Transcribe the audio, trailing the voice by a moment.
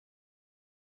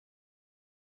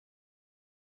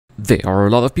There are a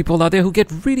lot of people out there who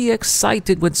get really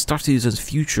excited when Star Citizen's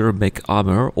future mech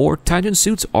armor or Titan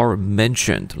suits are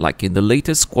mentioned, like in the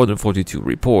latest Squadron 42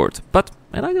 report. But,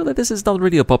 and I know that this is not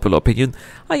really a popular opinion,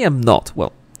 I am not,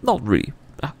 well, not really,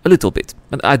 a little bit.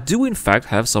 And I do in fact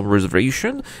have some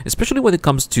reservation, especially when it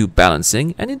comes to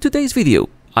balancing, and in today's video,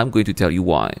 I'm going to tell you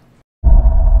why.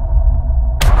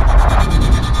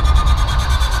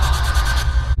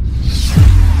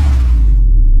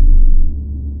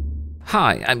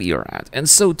 Hi, I'm Irad, and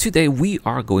so today we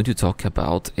are going to talk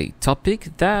about a topic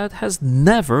that has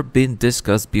never been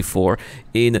discussed before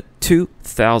in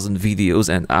 2,000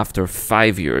 videos and after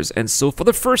 5 years. And so for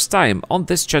the first time on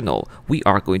this channel, we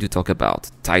are going to talk about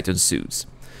Titan suits.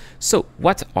 So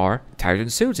what are Titan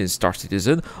suits in Star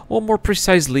Citizen, or more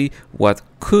precisely, what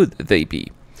could they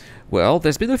be? Well,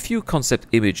 there's been a few concept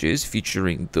images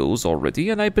featuring those already,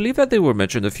 and I believe that they were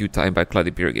mentioned a few times by Cloud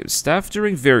Imperium Games staff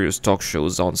during various talk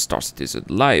shows on Star Citizen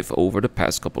Live over the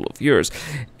past couple of years.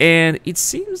 And it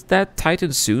seems that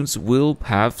Titan suits will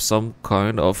have some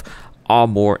kind of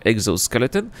armor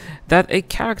exoskeleton that a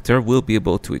character will be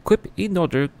able to equip in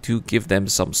order to give them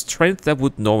some strength that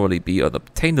would normally be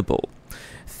unobtainable.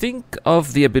 Think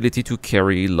of the ability to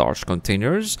carry large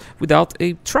containers without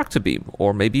a tractor beam,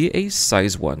 or maybe a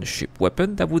size 1 ship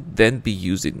weapon that would then be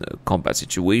used in a combat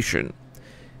situation.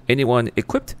 Anyone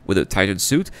equipped with a Titan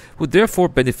suit would therefore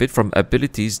benefit from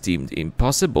abilities deemed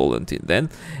impossible until then,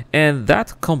 and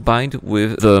that combined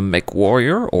with the Mech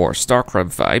Warrior or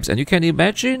StarCraft vibes, and you can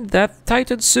imagine that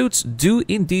Titan suits do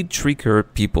indeed trigger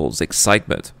people's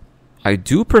excitement. I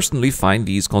do personally find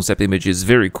these concept images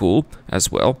very cool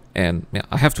as well, and yeah,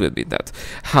 I have to admit that.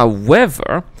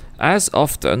 However, as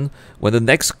often when the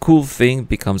next cool thing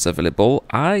becomes available,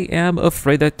 I am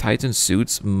afraid that Titan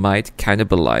suits might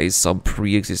cannibalize some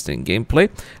pre-existing gameplay,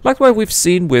 like what we've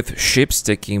seen with ships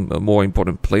taking a more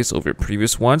important place over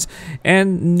previous ones,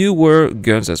 and newer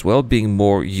guns as well being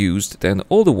more used than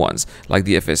older ones, like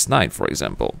the FS9 for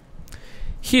example.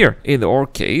 Here, in our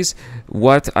case,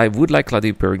 what I would like Cloud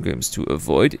Imperium Games to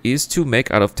avoid is to make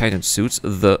out of Titan suits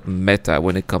the meta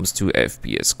when it comes to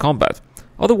FPS combat.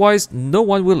 Otherwise, no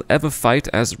one will ever fight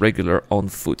as regular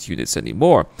on-foot units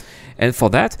anymore. And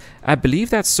for that, I believe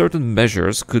that certain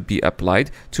measures could be applied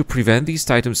to prevent these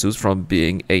Titan suits from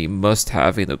being a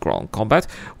must-have in a ground combat,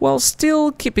 while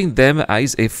still keeping them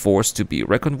as a force to be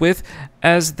reckoned with,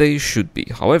 as they should be.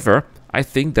 However, I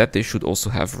think that they should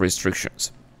also have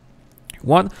restrictions.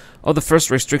 One of the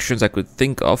first restrictions I could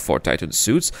think of for Titan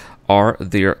suits are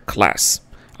their class.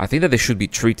 I think that they should be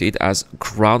treated as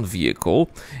ground vehicle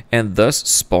and thus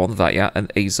spawn via an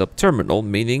ASUP terminal,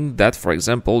 meaning that, for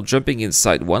example, jumping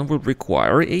inside one will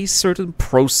require a certain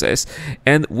process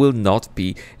and will not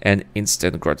be an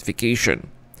instant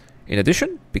gratification. In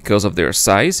addition, because of their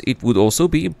size, it would also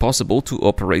be impossible to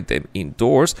operate them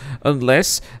indoors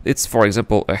unless it's, for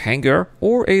example, a hangar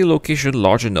or a location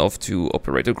large enough to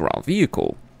operate a ground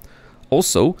vehicle.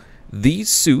 Also, these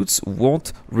suits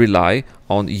won't rely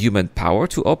on human power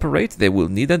to operate, they will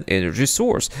need an energy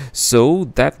source,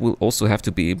 so that will also have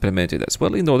to be implemented as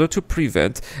well in order to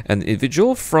prevent an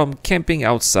individual from camping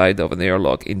outside of an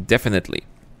airlock indefinitely.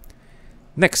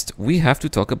 Next, we have to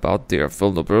talk about their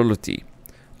vulnerability.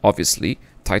 Obviously,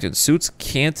 Titan suits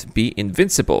can't be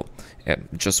invincible, and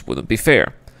just wouldn't be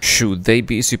fair. Should they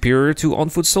be superior to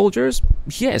on-foot soldiers?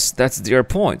 Yes, that's their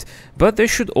point, but they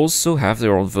should also have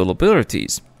their own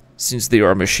vulnerabilities. Since they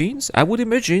are machines, I would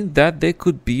imagine that they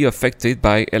could be affected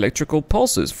by electrical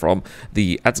pulses from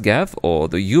the ATSGAV or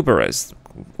the Uberez,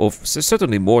 or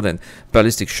certainly more than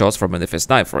ballistic shots from an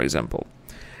FS9, for example.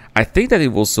 I think that it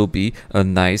will also be a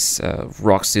nice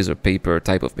rock, scissors, paper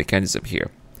type of mechanism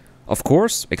here. Of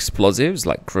course, explosives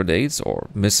like grenades or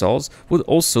missiles would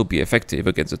also be effective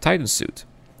against a Titan suit.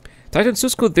 Titan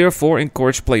suits could therefore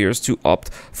encourage players to opt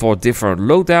for different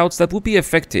loadouts that would be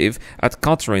effective at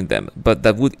countering them, but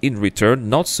that would in return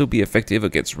not so be effective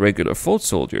against regular foot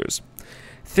soldiers.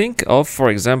 Think of, for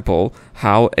example,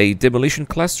 how a demolition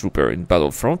class trooper in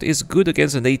Battlefront is good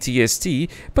against an ATST,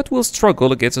 but will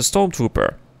struggle against a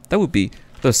stormtrooper. That would be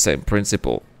the same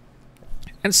principle.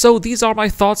 And so these are my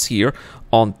thoughts here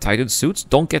on Titan suits.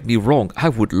 Don't get me wrong, I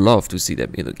would love to see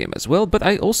them in the game as well, but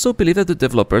I also believe that the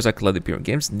developers at Cloud Imperium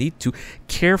Games need to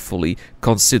carefully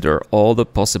consider all the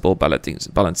possible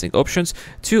balancing options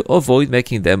to avoid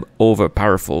making them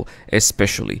overpowerful,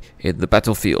 especially in the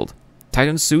battlefield.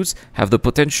 Titan suits have the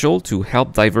potential to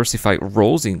help diversify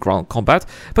roles in ground combat,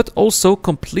 but also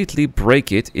completely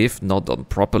break it if not done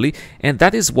properly, and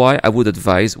that is why I would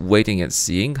advise waiting and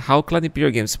seeing how Cloud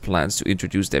Imperium Games plans to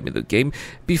introduce them in the game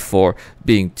before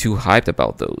being too hyped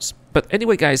about those. But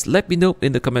anyway, guys, let me know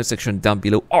in the comment section down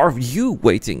below. Are you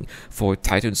waiting for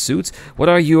Titan suits? What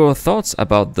are your thoughts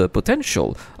about the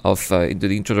potential of the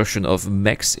introduction of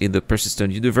mechs in the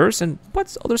Persistent universe? And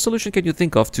what other solution can you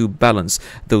think of to balance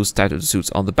those Titan suits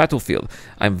on the battlefield?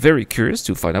 I'm very curious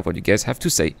to find out what you guys have to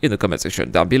say in the comment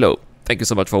section down below. Thank you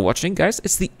so much for watching, guys.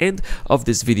 It's the end of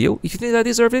this video. If you think I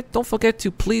deserve it, don't forget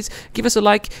to please give us a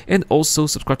like and also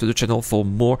subscribe to the channel for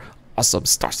more awesome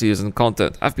Star Citizen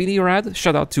content. I've been Irad.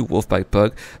 Shout out to Wolf by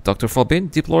Pug, Dr.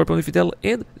 Forbin, Deplorable Infidel,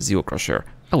 and Zero Crusher.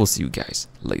 I will see you guys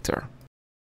later.